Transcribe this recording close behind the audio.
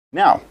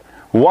Now,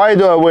 why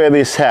do I wear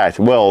this hat?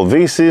 Well,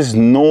 this is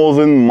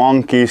Northern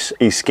Monkeys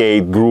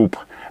Escape Group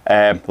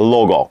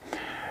logo.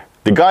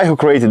 The guy who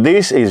created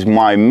this is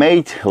my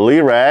mate Lee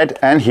Rad,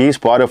 and he's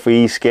part of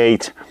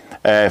eSkate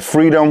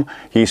Freedom.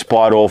 He's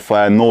part of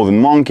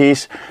Northern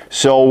Monkeys.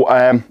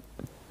 So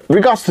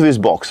regards to this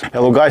box.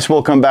 Hello guys,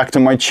 welcome back to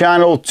my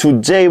channel.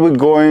 Today we're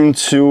going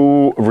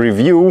to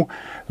review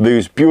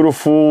this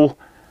beautiful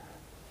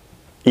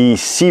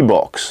ESC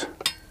box.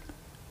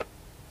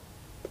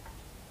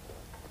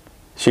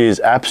 She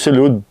is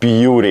absolute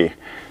beauty.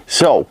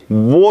 So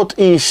what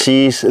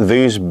ESCs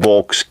this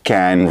box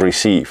can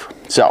receive?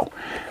 So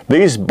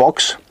this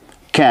box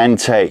can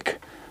take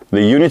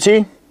the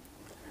Unity,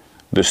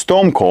 the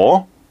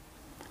Stormcore,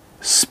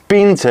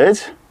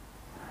 Spinted,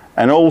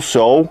 and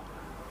also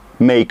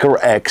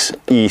Maker X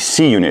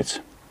ESC units,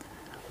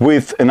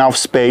 with enough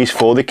space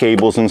for the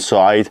cables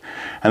inside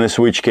and the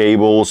switch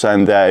cables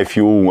and a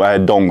few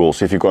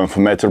dongles if you're going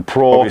for Meta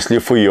Pro, obviously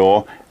for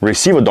your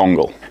receiver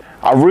dongle.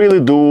 I really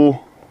do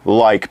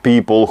like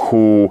people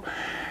who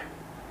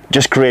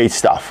just create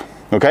stuff.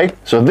 Okay,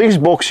 so this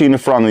box in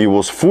front of you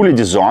was fully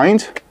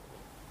designed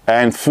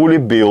and fully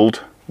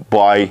built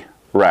by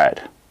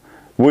Rad,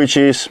 which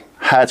is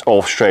hats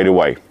off straight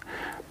away.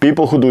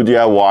 People who do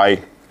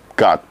DIY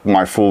got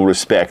my full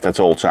respect at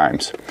all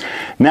times.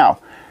 Now,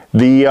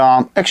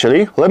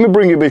 actually, let me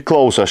bring you a bit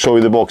closer, show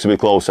you the box a bit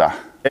closer.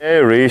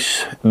 There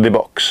is the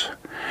box.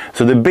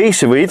 So the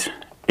base of it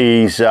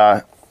is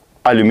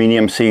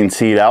aluminium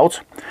CNC'd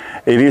out.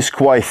 It is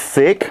quite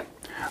thick.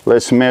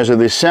 Let's measure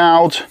this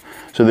out.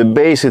 So the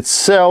base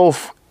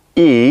itself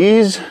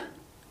is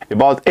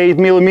about 8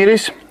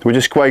 millimeters, which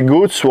is quite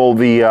good. So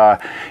the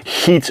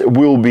heat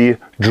will be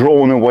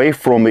drawn away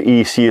from the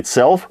ESC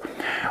itself.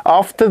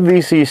 After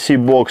this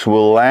ESC box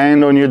will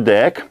land on your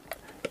deck,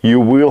 you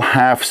will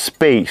have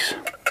space,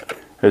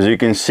 as you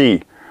can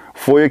see,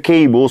 for your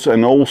cables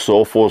and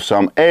also for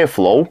some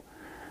airflow.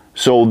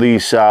 So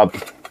this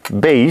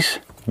base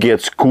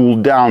gets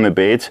cooled down a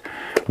bit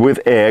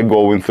with air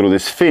going through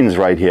these fins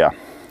right here.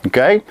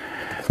 Okay,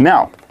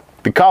 now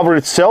the cover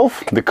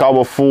itself, the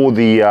cover for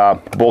the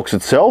box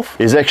itself,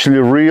 is actually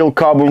real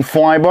carbon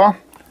fiber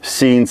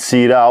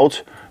CNC'd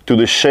out to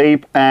the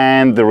shape,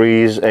 and there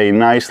is a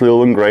nice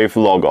little engraved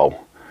logo,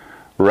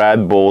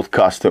 Rad Bolt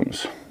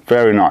Customs.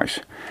 Very nice.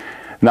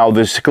 Now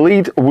the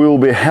cleat will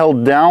be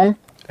held down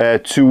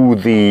to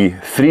the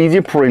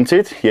 3D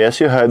printed,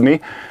 yes you heard me,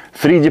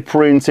 3D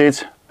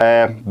printed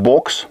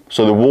box.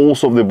 So the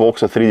walls of the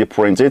box are 3D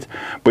printed,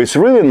 but it's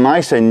really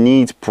nice and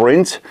neat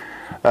print.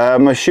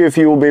 I'm not sure if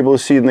you will be able to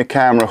see it in the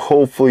camera,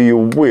 hopefully you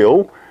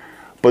will,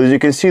 but as you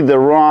can see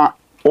there are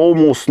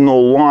almost no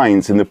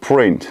lines in the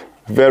print,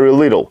 very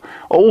little.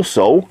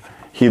 Also,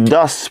 he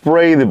does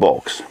spray the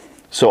box,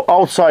 so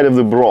outside of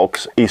the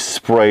box is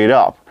sprayed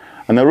up,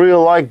 and I really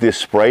like this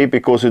spray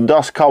because it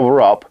does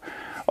cover up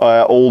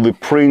all the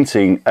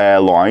printing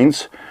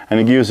lines,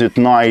 and it gives it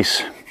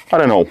nice, I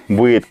don't know,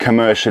 weird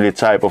commercially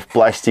type of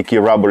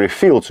plasticky rubbery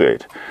feel to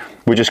it,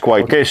 which is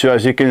quite okay. So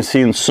as you can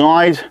see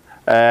inside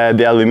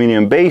the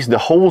aluminium base, the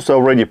holes are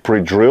already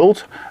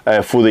pre-drilled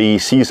for the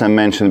ESCs I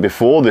mentioned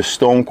before, the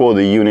Stormcore,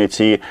 the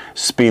Unity,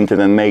 Spinted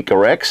and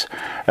Maker X.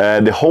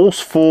 The holes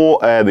for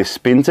the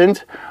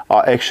Spinted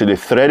are actually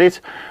threaded,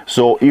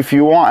 so if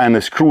you are, and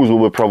the screws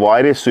will be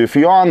provided, so if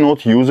you are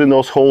not using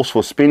those holes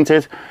for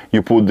Spinted,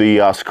 you put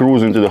the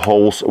screws into the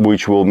holes,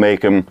 which will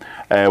make them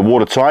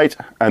watertight,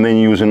 and then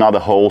use another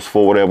holes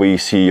for whatever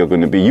ESC you're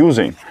going to be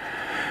using.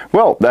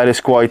 Well, that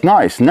is quite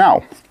nice.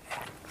 Now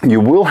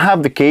you will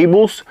have the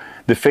cables,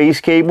 the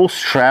phase cables,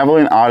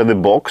 traveling out of the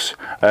box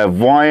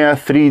via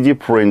 3D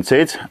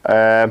printed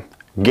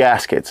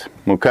gasket.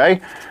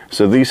 Okay,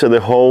 so these are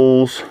the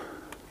holes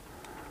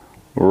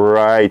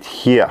right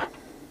here,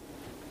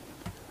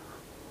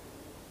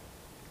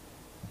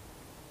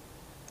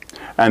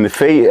 and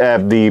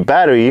the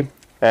battery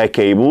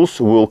cables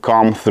will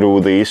come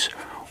through this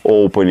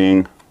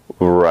opening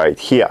right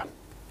here.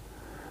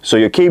 So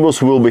your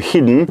cables will be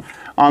hidden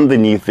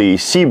underneath the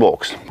ESC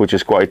box, which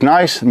is quite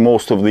nice.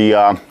 Most of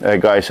the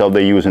guys out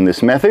there using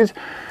this method.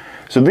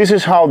 So this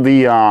is how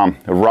the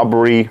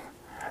rubbery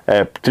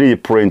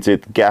 3D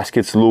printed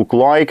gaskets look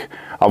like.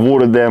 I've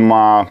ordered them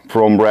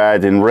from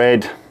Rad in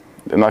red.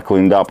 They're not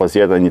cleaned up as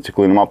yet. I need to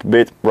clean them up a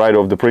bit right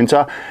off the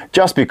printer,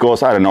 just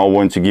because, I don't know, I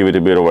want to give it a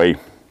bit of a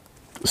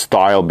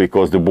style,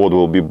 because the board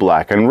will be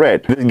black and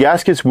red. The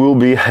gaskets will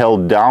be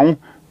held down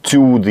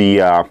to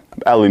the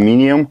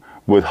aluminium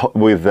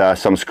with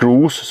some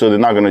screws, so they're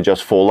not going to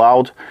just fall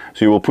out.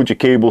 So you will put your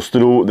cables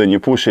through, then you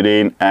push it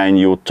in and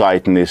you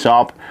tighten this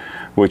up,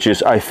 which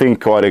is, I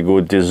think, quite a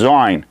good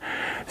design.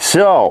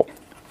 So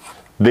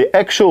the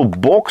actual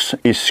box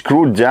is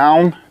screwed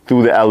down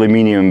to the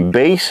aluminium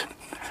base,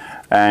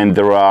 and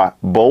there are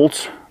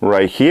bolts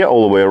right here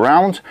all the way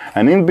around,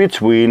 and in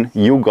between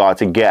you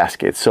got a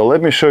gasket. So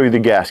let me show you the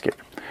gasket.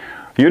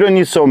 You don't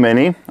need so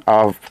many.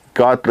 I've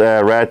got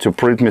Rad to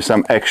print me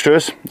some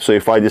extras, so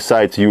if I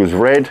decide to use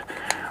red,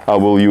 I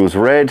will use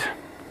red,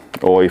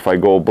 or if I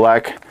go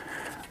black,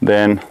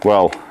 then,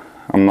 well,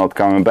 I'm not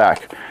coming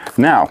back.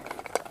 Now,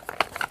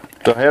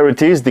 so here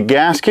it is. The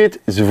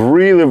gasket is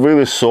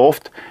really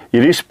soft.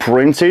 It is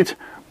printed,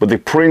 but the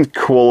print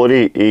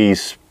quality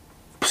is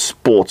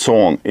spot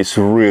on. It's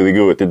really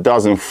good. It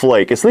doesn't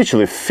flake. It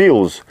literally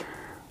feels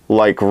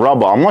like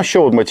rubber. I'm not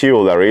sure what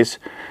material that is.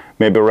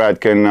 Maybe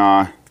Rad can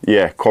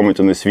yeah, comment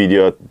on this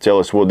video, tell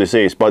us what this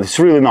is, but it's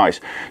really nice.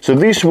 So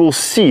this will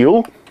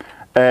seal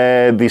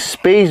the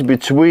space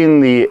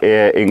between the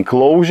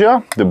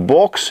enclosure, the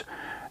box,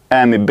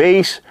 and the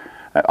base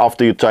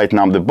after you tighten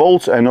up the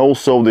bolts, and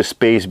also the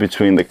space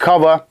between the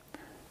cover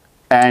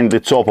and the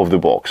top of the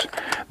box.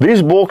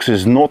 This box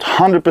is not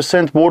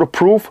 100%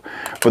 waterproof,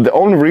 but the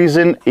only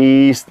reason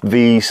is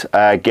these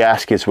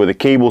gaskets where the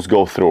cables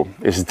go through.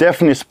 It's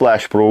definitely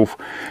splash proof.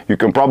 You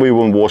can probably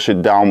even wash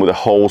it down with the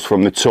hose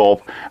from the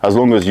top. As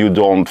long as you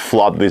don't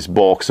flood this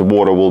box, the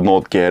water will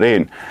not get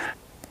in.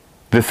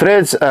 The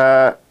threads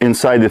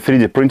inside the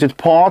 3D printed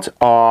part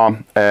are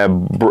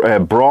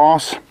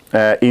brass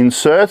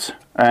inserts,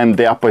 and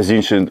they are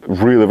positioned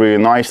really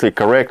nicely,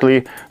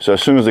 correctly. So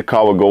as soon as the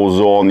cover goes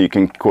on, you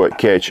can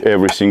catch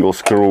every single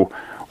screw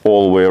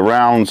all the way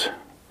around,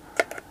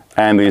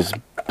 and there's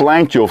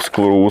plenty of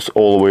screws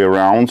all the way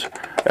around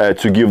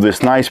to give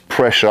this nice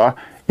pressure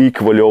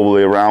equally all the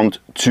way around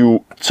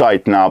to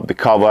tighten up the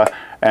cover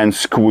and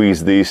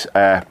squeeze this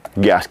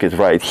gasket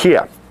right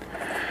here.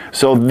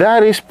 So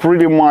that is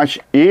pretty much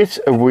it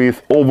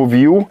with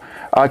overview.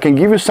 I can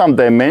give you some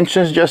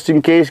dimensions just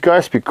in case,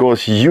 guys,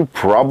 because you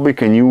probably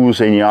can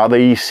use any other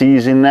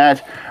ECs in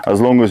that as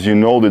long as you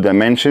know the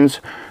dimensions.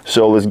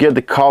 So let's get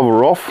the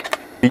cover off.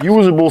 The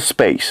usable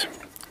space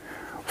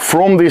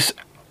from this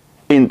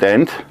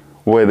indent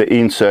where the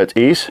insert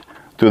is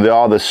to the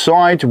other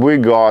side, we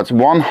got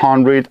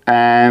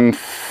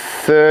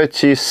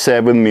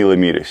 137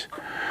 millimeters.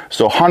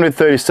 So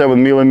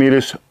 137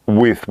 millimeters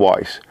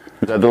width-wise.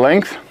 Is that the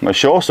length? Not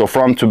sure. So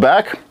front to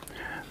back,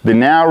 the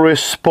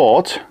narrowest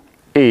spot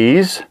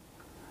is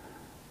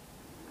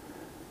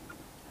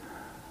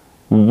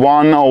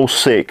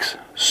 106,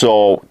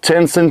 so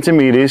 10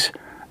 centimeters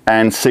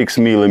and 6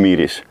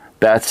 millimeters.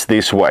 That's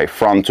this way,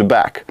 front to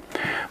back.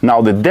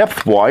 Now the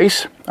depth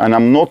wise, and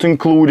I'm not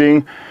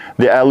including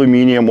the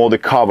aluminium or the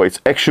cover, it's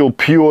actual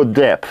pure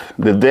depth,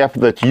 the depth,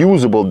 that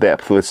usable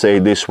depth, let's say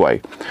this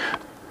way,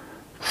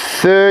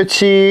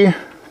 30,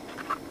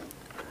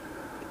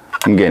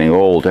 I'm getting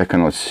old, I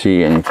cannot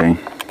see anything.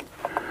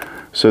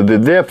 So the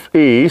depth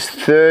is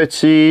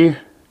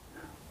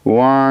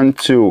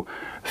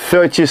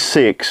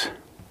 36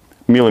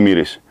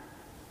 millimeters.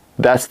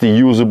 That's the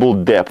usable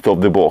depth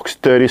of the box,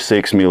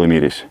 36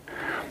 millimeters.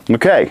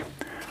 Okay,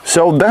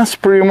 so that's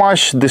pretty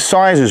much the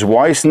sizes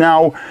wise.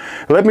 Now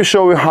let me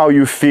show you how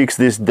you fix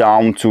this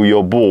down to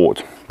your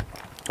board,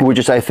 which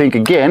is, I think,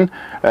 again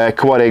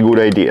quite a good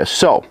idea.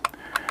 So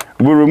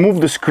we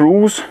remove the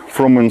screws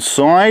from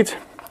inside.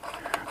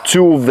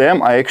 Two of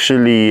them are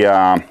actually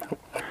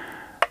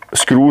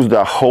screws that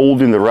are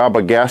holding the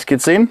rubber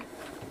gaskets in.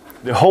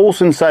 The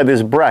holes inside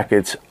these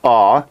brackets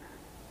are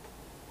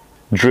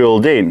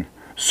drilled in,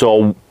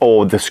 so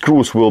the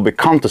screws will be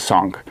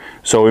countersunk.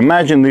 So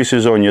imagine this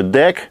is on your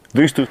deck.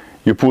 These two,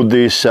 you put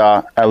this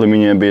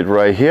aluminium bit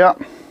right here.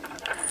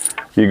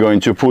 You're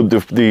going to put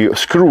the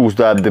screws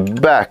at the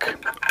back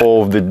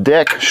of the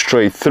deck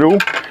straight through.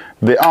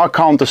 They are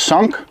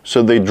countersunk,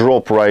 so they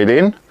drop right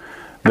in.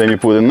 Then you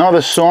put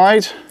another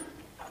side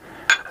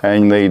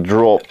and they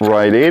drop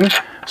right in.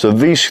 So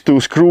these two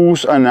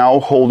screws are now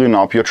holding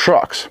up your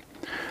trucks.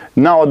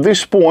 Now at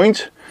this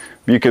point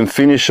you can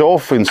finish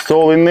off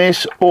installing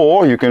this,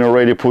 or you can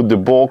already put the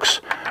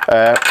box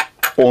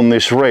on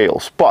these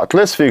rails. But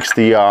let's fix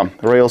the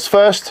rails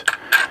first.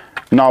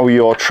 Now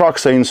your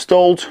trucks are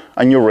installed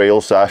and your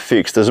rails are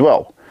fixed as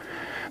well.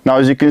 Now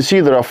as you can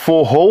see, there are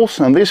 4 holes,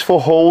 and these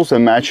 4 holes are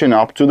matching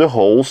up to the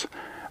holes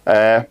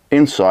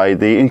inside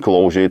the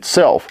enclosure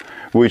itself,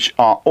 which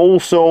are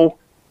also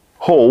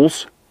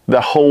holes that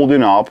are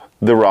holding up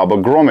the rubber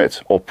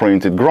grommets or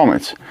printed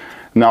grommets.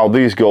 Now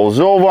this goes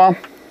over,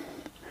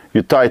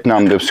 you tighten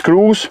up the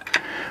screws.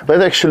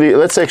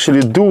 Let's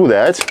actually do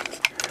that,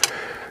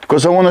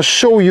 because I want to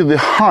show you the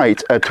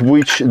height at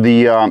which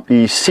the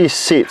EC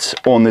sits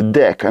on the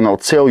deck, and I'll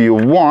tell you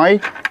why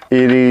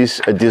it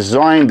is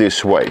designed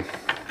this way.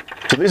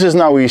 So this is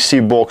now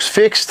EC box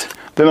fixed.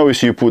 Then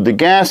obviously you put the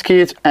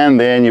gasket and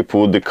then you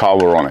put the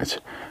cover on it.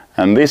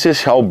 And this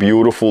is how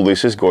beautiful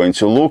this is going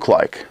to look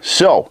like.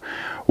 So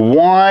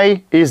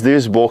why is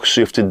this box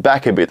shifted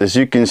back a bit? As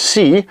you can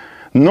see,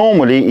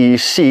 normally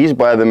ECs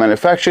by the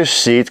manufacturer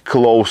sit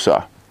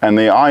closer, and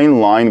they are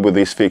in line with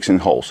these fixing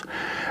holes.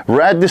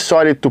 Rad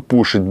decided to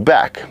push it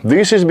back.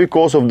 This is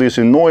because of this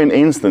annoying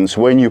instance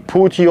when you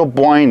put your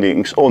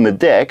bindings on the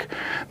deck,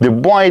 the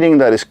binding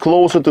that is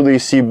closer to the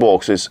EC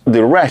boxes,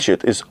 the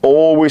ratchet is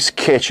always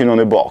catching on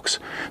the box.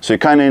 So you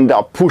kind of end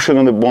up pushing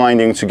on the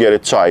binding to get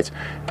it tight.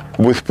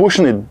 With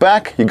pushing it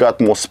back, you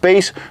got more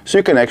space, so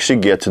you can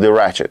actually get to the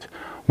ratchet.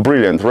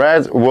 Brilliant,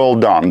 Rad, well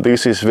done.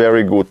 This is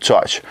very good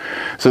touch.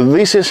 So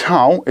this is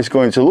how it's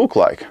going to look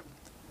like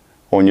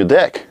on your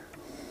deck.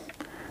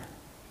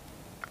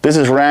 This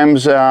is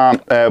Ram's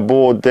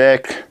board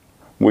deck,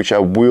 which I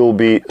will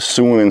be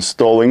soon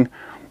installing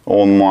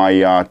on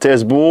my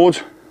test board.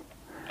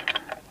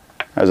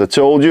 As I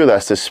told you,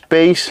 that's the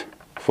space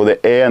for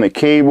the air and the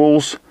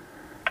cables.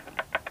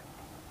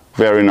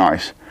 Very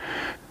nice.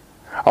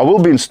 I will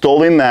be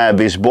installing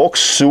this box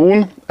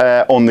soon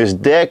on this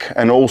deck,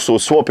 and also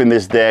swapping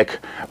this deck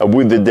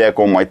with the deck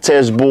on my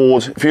test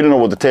board. If you don't know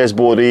what the test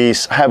board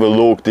is, have a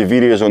look. The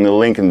video is on the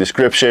link in the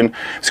description.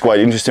 It's quite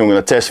interesting. I'm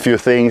going to test a few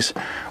things.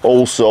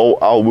 Also,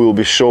 I will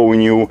be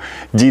showing you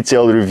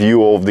detailed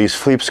review of these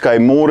Flip Sky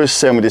motors,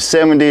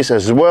 7070s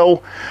as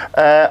well.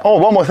 Oh,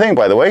 one more thing,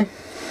 by the way.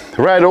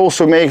 Rad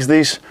also makes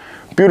this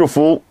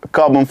beautiful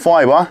carbon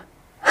fiber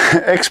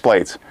X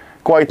plate.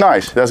 Quite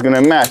nice. That's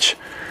going to match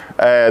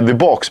the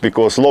box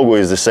because logo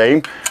is the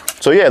same.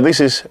 So yeah, this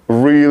is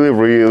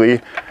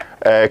really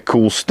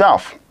cool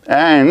stuff.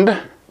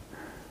 And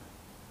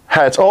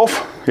hats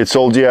off, it's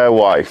all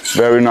DIY.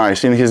 Very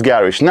nice in his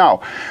garage.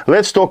 Now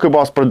let's talk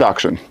about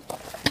production.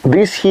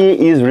 This here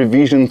is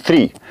revision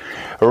 3.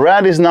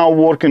 Rad is now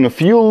working a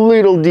few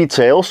little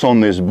details on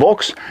this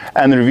box,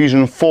 and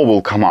revision 4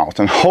 will come out,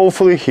 and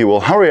hopefully he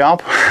will hurry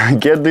up,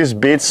 get this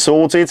bit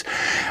sorted.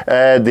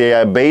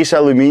 The base,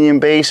 aluminium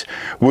base,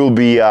 will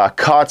be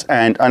cut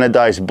and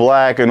anodized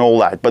black and all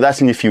that, but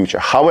that's in the future.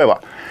 However,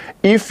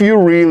 if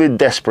you're really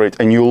desperate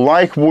and you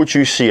like what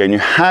you see and you're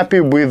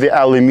happy with the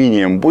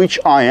aluminium, which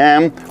I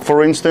am,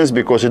 for instance,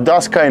 because it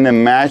does kind of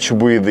match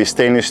with the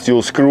stainless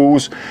steel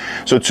screws,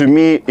 so to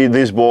me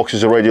this box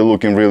is already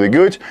looking really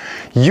good,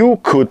 you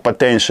could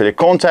potentially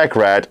contact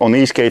Rad on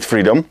Eastgate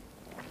Freedom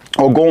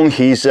or go on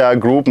his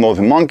group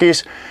Northern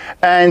Monkeys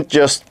and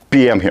just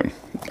PM him.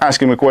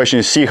 Ask him a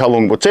question, see how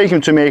long it would take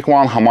him to make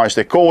one, how much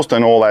they cost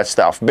and all that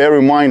stuff. Bear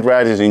in mind,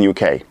 Rad is in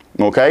UK,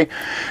 okay?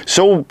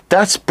 So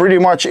that's pretty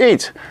much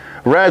it.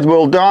 Rad,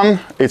 well done.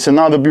 It's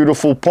another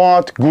beautiful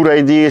part. Good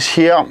ideas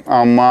here.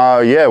 I'm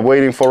yeah,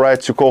 waiting for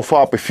Rad to cough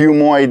up a few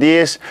more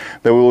ideas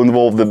that will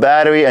involve the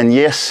battery. And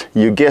yes,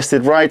 you guessed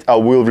it right, I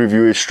will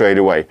review it straight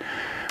away.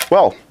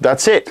 Well,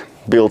 that's it.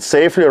 Build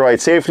safely, ride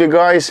safely,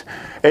 guys.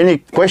 Any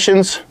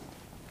questions?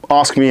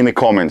 Ask me in the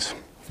comments.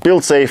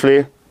 Build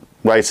safely,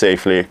 ride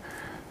safely.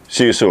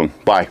 See you soon.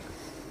 Bye.